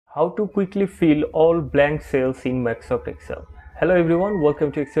How to quickly fill all blank cells in Microsoft Excel. Hello everyone, welcome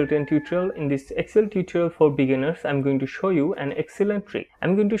to Excel 10 tutorial. In this Excel tutorial for beginners, I'm going to show you an excellent trick.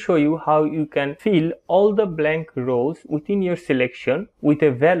 I'm going to show you how you can fill all the blank rows within your selection with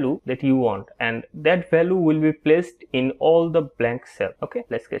a value that you want, and that value will be placed in all the blank cells. Okay,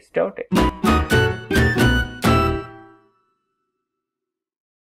 let's get started.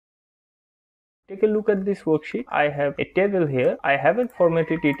 Take a look at this worksheet. I have a table here. I haven't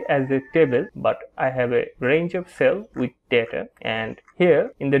formatted it as a table, but I have a range of cells with data, and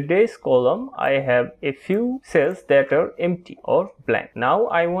here in the days column I have a few cells that are empty or blank. Now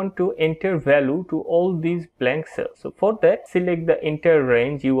I want to enter value to all these blank cells. So for that, select the entire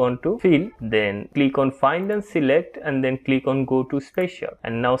range you want to fill, then click on find and select, and then click on go to special,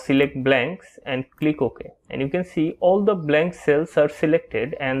 and now select blanks and click OK. And you can see all the blank cells are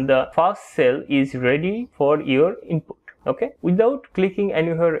selected and the first cell is ready for your input. Okay, without clicking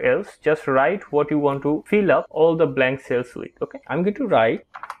anywhere else, just write what you want to fill up all the blank cells with. Okay, I'm going to write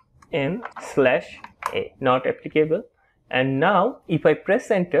n/a, not applicable. And now if I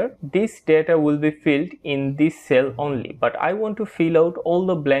press enter, this data will be filled in this cell only, but I want to fill out all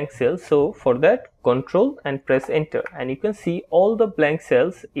the blank cells. So for that, control and press enter, and you can see all the blank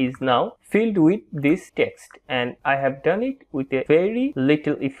cells is now filled with this text, and I have done it with a very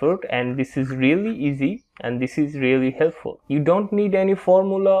little effort, and this is really easy and this is really helpful. You don't need any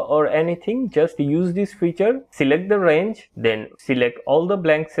formula or anything, just use this feature. Select the range, then select all the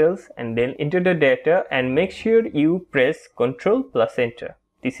blank cells, and then enter the data, and make sure you press Ctrl plus enter.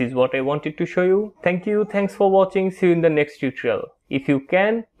 This is what I wanted to show you. Thank you, thanks for watching. See you in the next tutorial. If you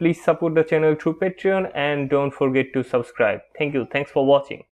can, please support the channel through Patreon and don't forget to subscribe. Thank you, thanks for watching.